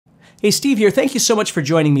Hey, Steve here. Thank you so much for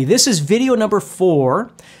joining me. This is video number 4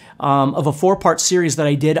 of a 4-part series that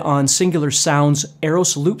I did on Singular Sound's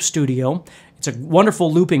Aeros Loop Studio. It's a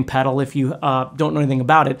wonderful looping pedal if you don't know anything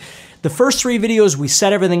about it. The first 3 videos, we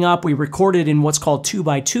set everything up. We recorded in what's called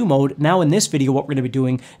 2x2 mode. Now in this video, what we're going to be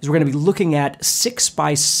doing is we're going to be looking at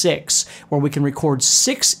 6x6, where we can record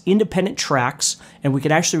 6 independent tracks, and we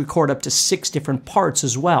can actually record up to 6 different parts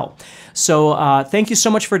as well. So thank you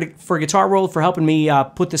so much for Guitar World for helping me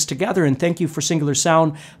put this together, and thank you for Singular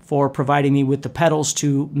Sound for providing me with the pedals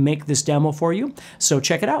to make this demo for you. So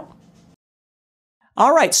check it out.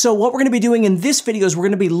 All right, so what we're going to be doing in this video is we're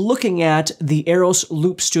going to be looking at the Aeros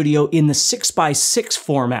Loop Studio in the 6x6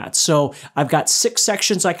 format. So I've got 6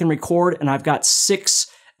 sections I can record, and I've got 6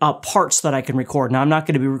 parts that I can record. Now, I'm not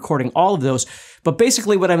going to be recording all of those, but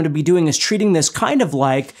basically what I'm going to be doing is treating this kind of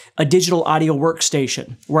like a digital audio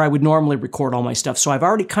workstation where I would normally record all my stuff. So I've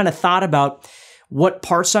already kind of thought about what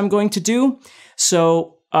parts I'm going to do.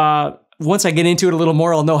 So once I get into it a little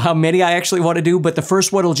more, I'll know how many I actually want to do, but the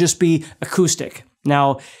first one will just be acoustic.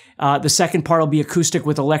 Now, the second part will be acoustic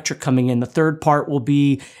with electric coming in. The third part will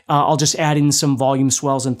be, I'll just add in some volume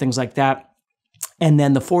swells and things like that. And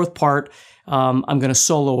then the fourth part, I'm going to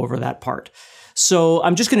solo over that part. So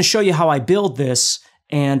I'm just going to show you how I build this.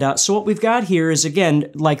 And so what we've got here is,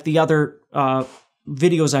 again, like the other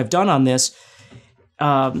videos I've done on this,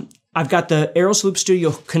 I've got the Aeros Loop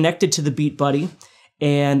Studio connected to the beatbuddy,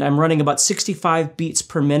 and I'm running about 65 beats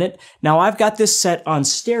per minute. Now I've got this set on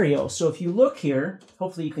stereo, so if you look here,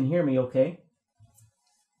 hopefully you can hear me okay.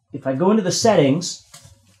 If I go into the settings,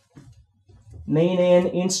 main in,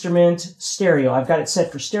 instrument, stereo, I've got it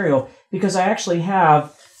set for stereo because I actually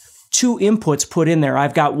have 2 inputs put in there.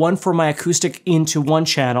 I've got one for my acoustic into one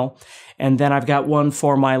channel, and then I've got one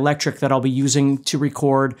for my electric that I'll be using to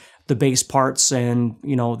record the bass parts and,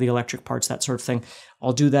 you know, the electric parts, that sort of thing.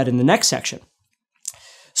 I'll do that in the next section.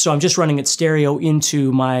 So I'm just running it stereo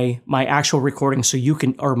into my actual recording so you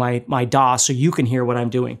can, or my DAW, so you can hear what I'm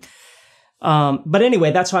doing. But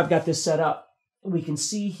anyway, that's how I've got this set up. We can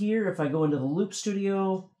see here, if I go into the Loop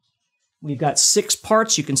Studio, we've got 6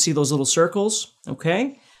 parts. You can see those little circles,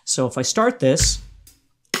 okay? So if I start this,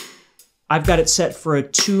 I've got it set for a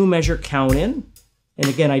 2-measure count in. And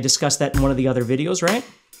again, I discussed that in one of the other videos, right?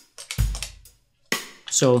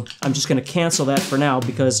 So I'm just going to cancel that for now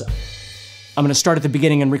because I'm going to start at the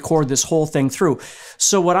beginning and record this whole thing through.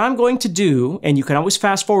 So what I'm going to do, and you can always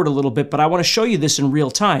fast forward a little bit, but I want to show you this in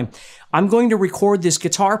real time. I'm going to record this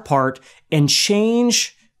guitar part and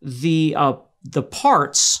change the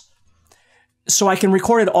parts so I can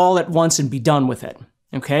record it all at once and be done with it.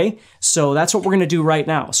 Okay? So that's what we're going to do right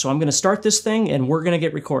now. So I'm going to start this thing and we're going to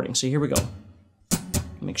get recording. So here we go.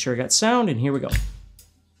 Make sure I got sound, and here we go.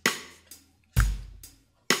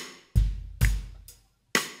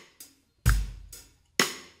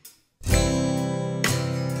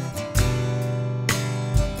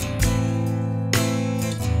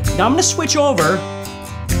 Now I'm going to switch over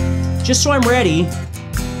just so I'm ready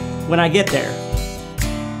when I get there.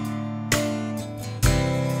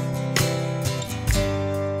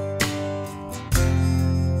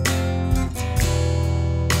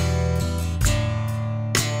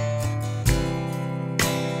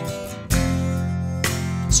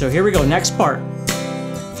 So here we go, next part.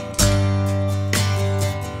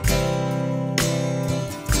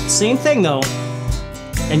 Same thing though,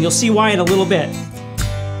 and you'll see why in a little bit.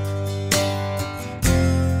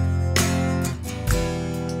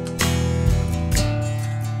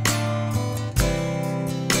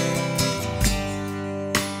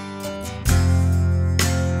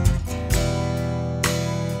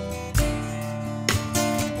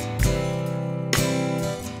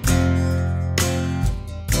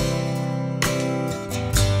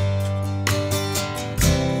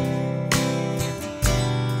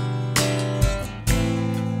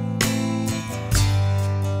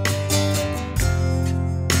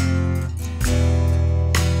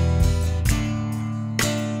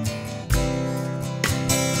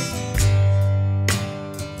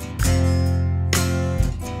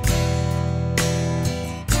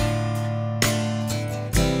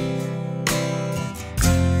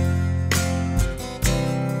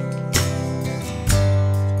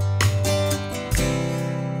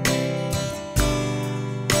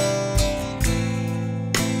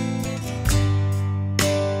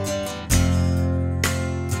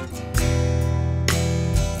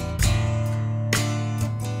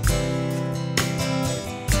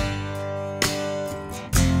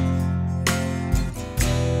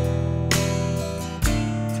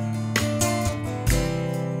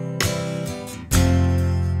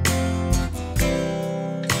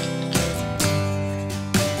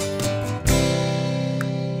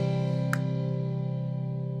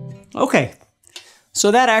 Okay.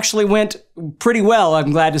 So that actually went pretty well,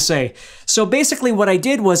 I'm glad to say. So basically what I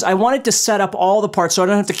did was I wanted to set up all the parts so I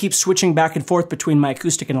don't have to keep switching back and forth between my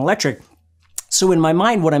acoustic and electric. So in my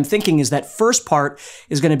mind, what I'm thinking is that first part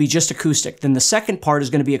is going to be just acoustic. Then the second part is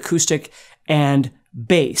going to be acoustic and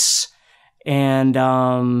bass. And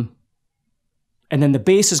then the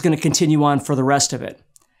bass is going to continue on for the rest of it.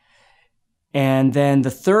 And then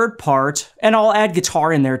the third part, and I'll add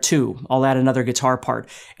guitar in there too. I'll add another guitar part.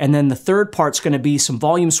 And then the third part's going to be some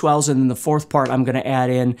volume swells, and then the fourth part, I'm going to add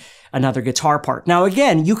in another guitar part. Now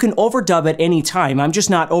again, you can overdub at any time. I'm just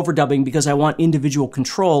not overdubbing because I want individual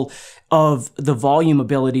control of the volume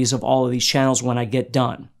abilities of all of these channels when I get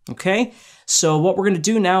done. Okay? So what we're going to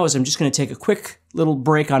do now is I'm just going to take a quick little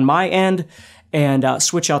break on my end and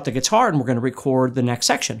switch out the guitar, and we're going to record the next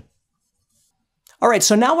section. All right,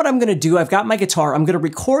 so now what I'm going to do, I've got my guitar. I'm going to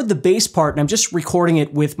record the bass part, and I'm just recording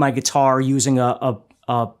it with my guitar using a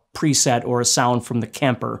preset or a sound from the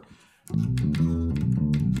Kemper,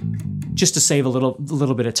 just to save a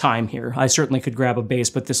little bit of time here. I certainly could grab a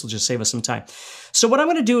bass, but this will just save us some time. So what I'm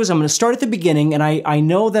going to do is I'm going to start at the beginning, and I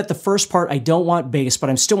know that the first part I don't want bass,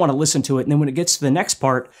 but I still want to listen to it. And then when it gets to the next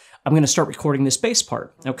part, I'm going to start recording this bass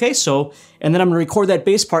part. Okay, so, and then I'm going to record that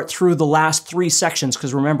bass part through the last 3 sections,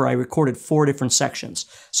 because remember, I recorded 4 different sections.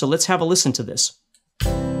 So let's have a listen to this.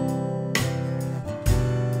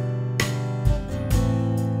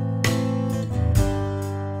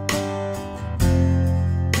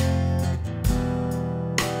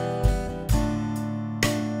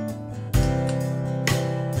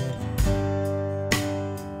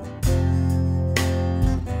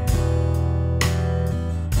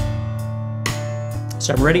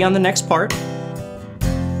 So I'm ready on the next part.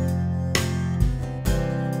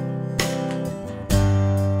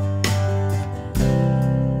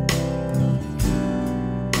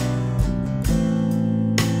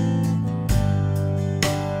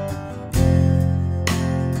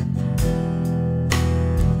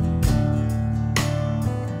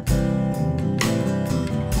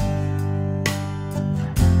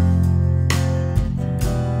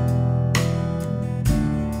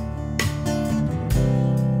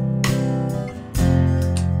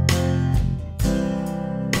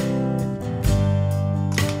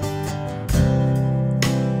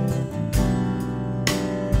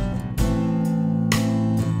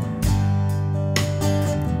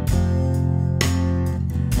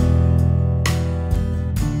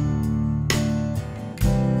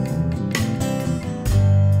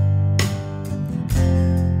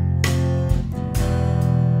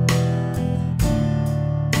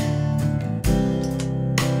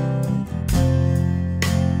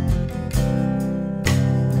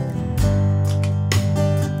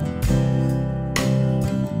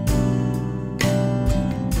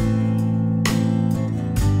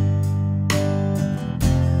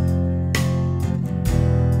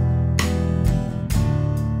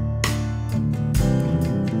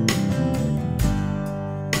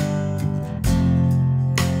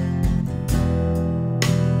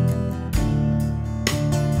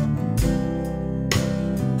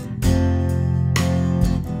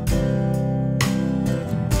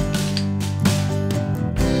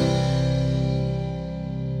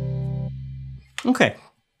 Okay,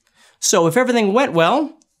 so if everything went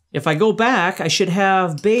well, if I go back, I should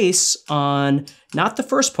have bass on not the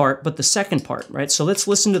first part, but the second part, right? So let's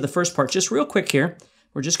listen to the first part just real quick here.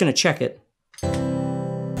 We're just going to check it.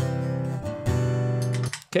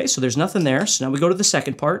 Okay, so there's nothing there. So now we go to the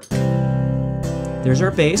second part. There's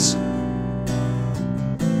our bass.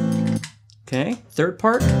 Okay, third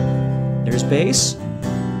part, there's bass.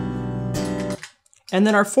 And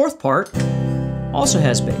then our fourth part also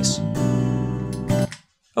has bass.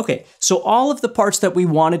 Okay, so all of the parts that we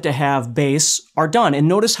wanted to have bass are done. And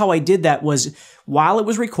notice how I did that was while it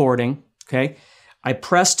was recording, okay, I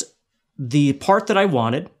pressed the part that I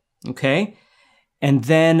wanted, okay, and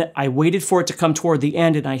then I waited for it to come toward the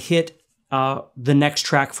end and I hit the next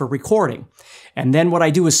track for recording. And then what I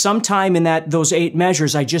do is sometime in those 8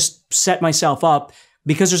 measures, I just set myself up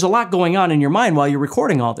because there's a lot going on in your mind while you're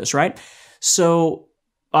recording all this, right? So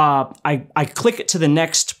I click it to the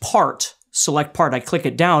next part, select part, I click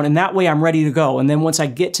it down, and that way I'm ready to go. And then once I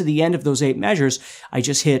get to the end of those 8 measures, I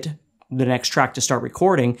just hit the next track to start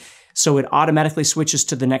recording. So it automatically switches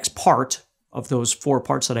to the next part of those 4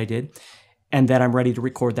 parts that I did. And then I'm ready to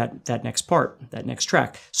record that next part, that next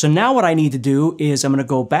track. So now what I need to do is I'm going to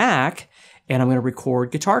go back and I'm going to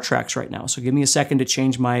record guitar tracks right now. So give me a second to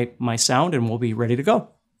change my sound and we'll be ready to go.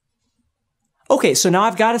 Okay, so now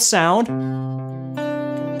I've got a sound.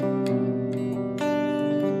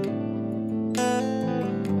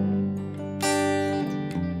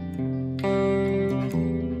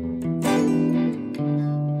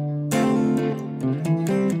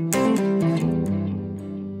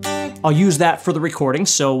 I'll use that for the recording.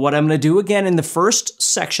 So what I'm going to do again in the first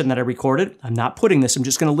section that I recorded, I'm not putting this, I'm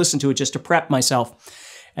just going to listen to it just to prep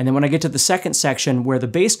myself. And then when I get to the second section where the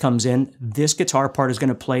bass comes in, this guitar part is going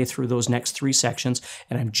to play through those next 3 sections,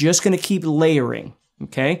 and I'm just going to keep layering,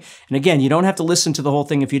 okay? And again, you don't have to listen to the whole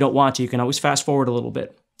thing if you don't want to. You can always fast forward a little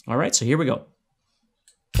bit. All right, so here we go.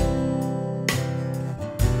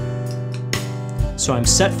 So I'm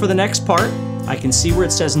set for the next part. I can see where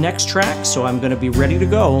it says next track, so I'm going to be ready to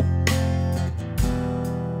go.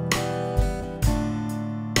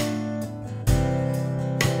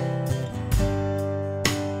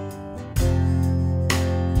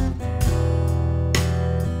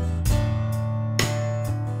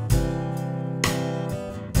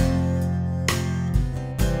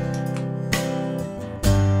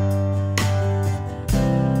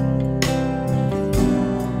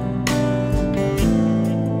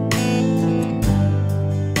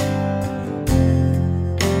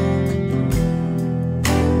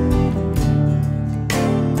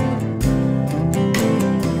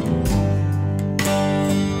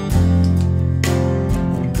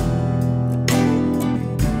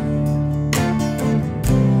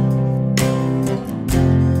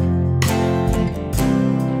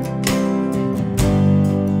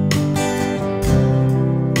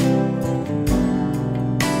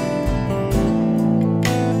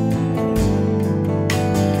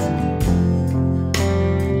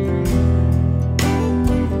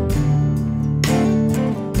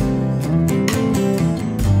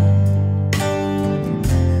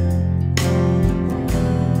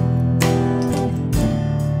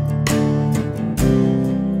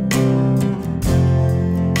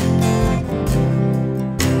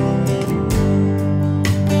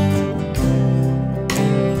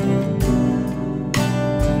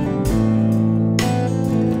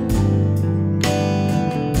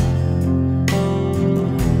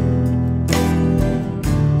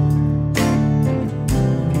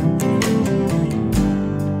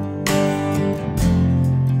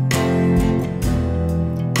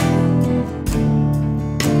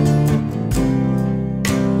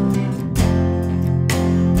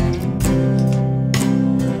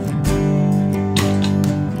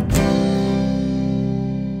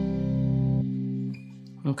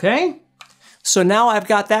 Okay, so now I've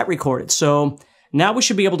got that recorded. So now we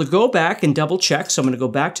should be able to go back and double check. So I'm going to go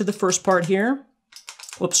back to the first part here.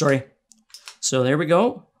 Whoops, sorry. So there we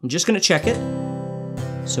go. I'm just going to check it.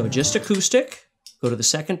 So just acoustic. Go to the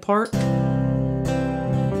second part.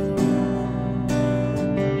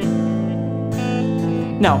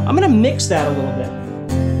 Now I'm going to mix that a little bit.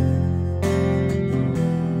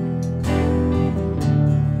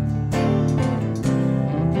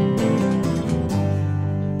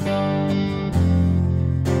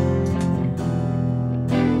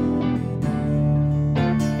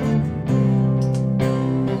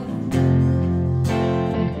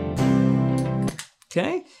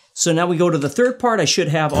 Okay, so now we go to the third part. I should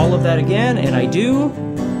have all of that again, and I do.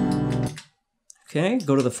 Okay,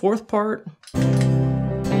 go to the fourth part.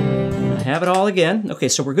 I have it all again. Okay,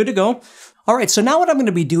 so we're good to go. All right, so now what I'm going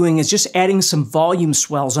to be doing is just adding some volume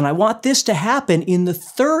swells, and I want this to happen in the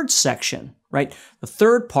third section, right? The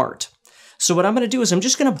third part. So what I'm going to do is I'm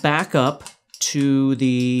just going to back up to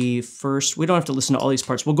the first. We don't have to listen to all these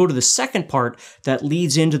parts. We'll go to the second part that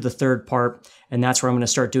leads into the third part, and that's where I'm going to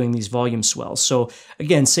start doing these volume swells. So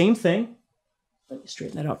again, same thing. Let me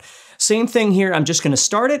straighten that out. Same thing here. I'm just going to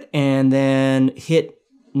start it and then hit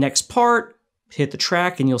next part, hit the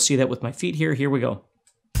track, and you'll see that with my feet here. Here we go.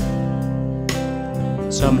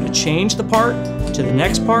 So I'm going to change the part to the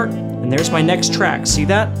next part, and there's my next track. See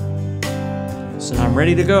that? So now I'm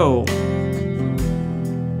ready to go.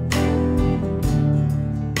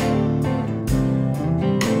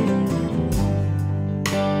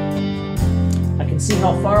 See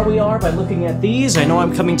how far we are by looking at these. I know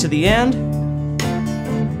I'm coming to the end.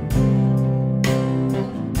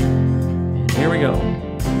 And here we go.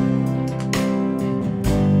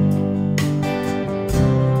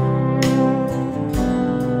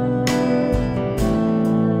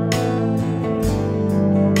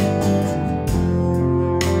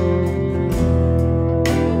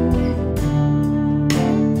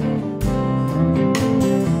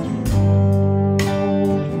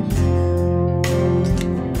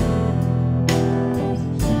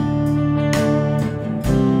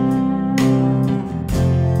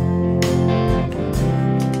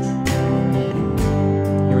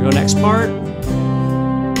 Next part.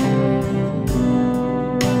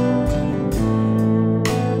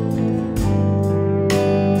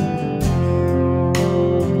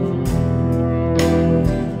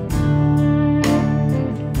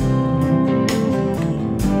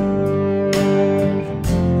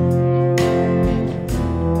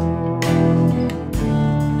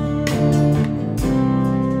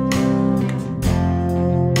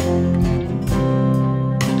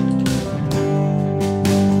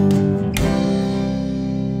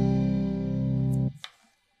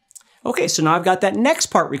 Okay, so now I've got that next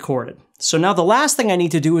part recorded. So now the last thing I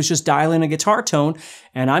need to do is just dial in a guitar tone,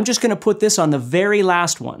 and I'm just gonna put this on the very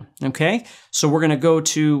last one, okay? So we're gonna go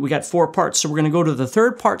to, we got 4 parts, so we're gonna go to the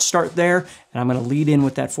 3rd part, start there, and I'm gonna lead in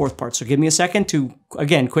with that 4th part. So give me a second to,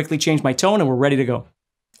 again, quickly change my tone, and we're ready to go.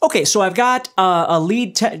 Okay, so I've got a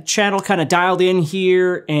lead channel kind of dialed in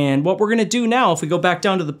here, and what we're gonna do now, if we go back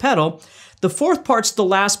down to the pedal, the 4th part's the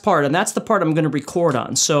last part, and that's the part I'm gonna record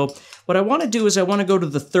on. So what I wanna do is I wanna go to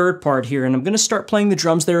the 3rd part here, and I'm gonna start playing the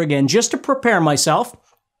drums there again, just to prepare myself,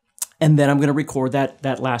 and then I'm gonna record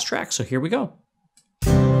that last track. So here we go.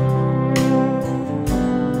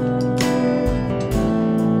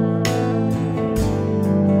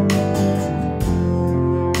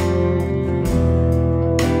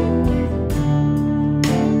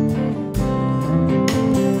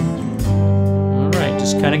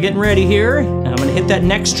 Kind of getting ready here. And I'm gonna hit that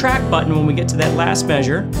next track button when we get to that last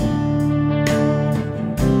measure.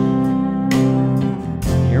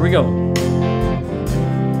 Here we go.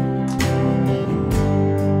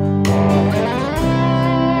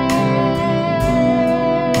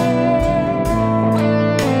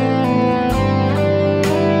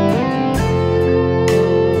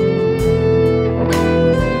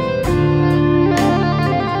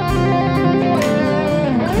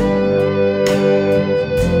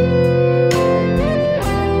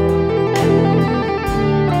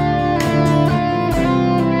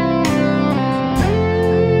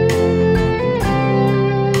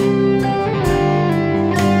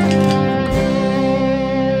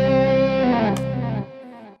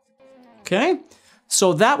 Okay,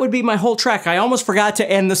 so that would be my whole track. I almost forgot to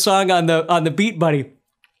end the song on the Beat Buddy.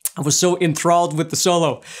 I was so enthralled with the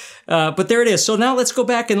solo. But there it is. So now let's go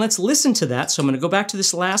back and let's listen to that. So I'm going to go back to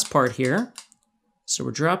this last part here. So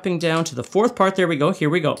we're dropping down to the 4th part. There we go. Here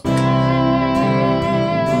we go.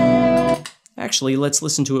 Actually, let's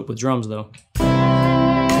listen to it with drums though.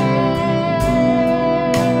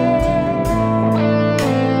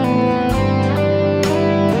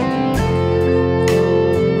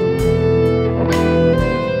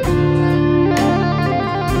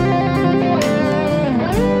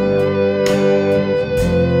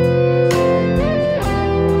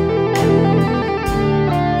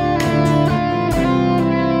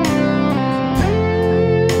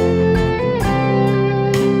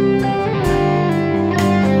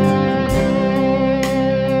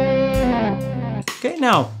 Okay,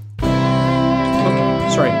 now, okay,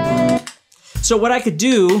 sorry. So what I could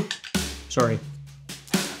do, sorry,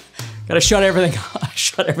 gotta shut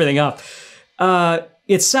everything off.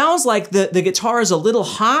 It sounds like the guitar is a little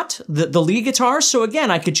hot, the lead guitar, so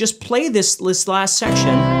again, I could just play this last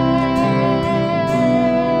section.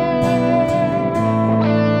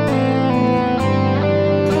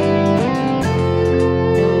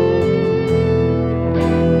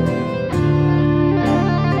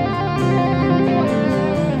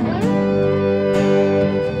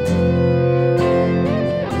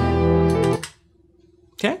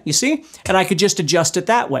 Okay, you see? And I could just adjust it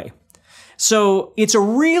that way. So it's a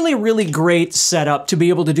really, really great setup to be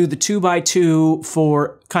able to do the 2x2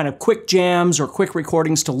 for kind of quick jams or quick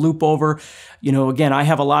recordings to loop over. You know, again, I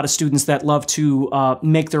have a lot of students that love to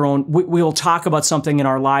make their own. We'll talk about something in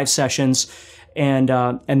our live sessions, and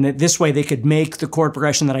this way they could make the chord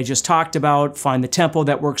progression that I just talked about, find the tempo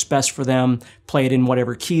that works best for them, play it in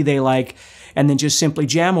whatever key they like, and then just simply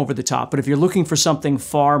jam over the top. But if you're looking for something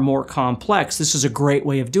far more complex, this is a great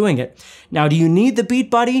way of doing it. Now, do you need the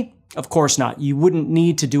Beat Buddy? Of course not. You wouldn't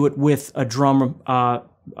need to do it with a drum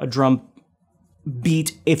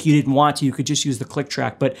beat if you didn't want to. You could just use the click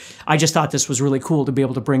track. But I just thought this was really cool to be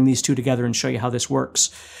able to bring these two together and show you how this works.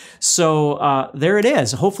 So there it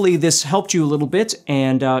is. Hopefully this helped you a little bit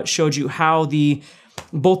and showed you how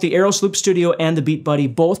both the Aeros Loop Studio and the Beat Buddy,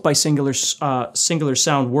 both by Singular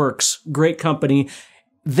Sound works. Great company.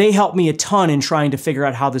 They helped me a ton in trying to figure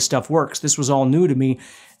out how this stuff works. This was all new to me.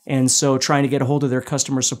 And so trying to get a hold of their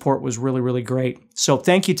customer support was really, really great. So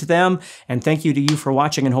thank you to them, and thank you to you for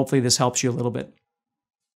watching, and hopefully this helps you a little bit.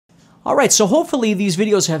 All right, so hopefully these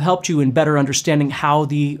videos have helped you in better understanding how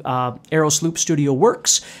the Aeros Loop Studio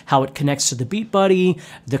works, how it connects to the Beat Buddy,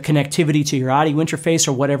 the connectivity to your audio interface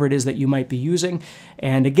or whatever it is that you might be using.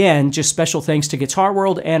 And again, just special thanks to Guitar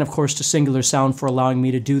World and of course to Singular Sound for allowing me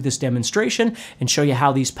to do this demonstration and show you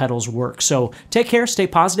how these pedals work. So take care, stay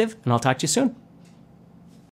positive, and I'll talk to you soon.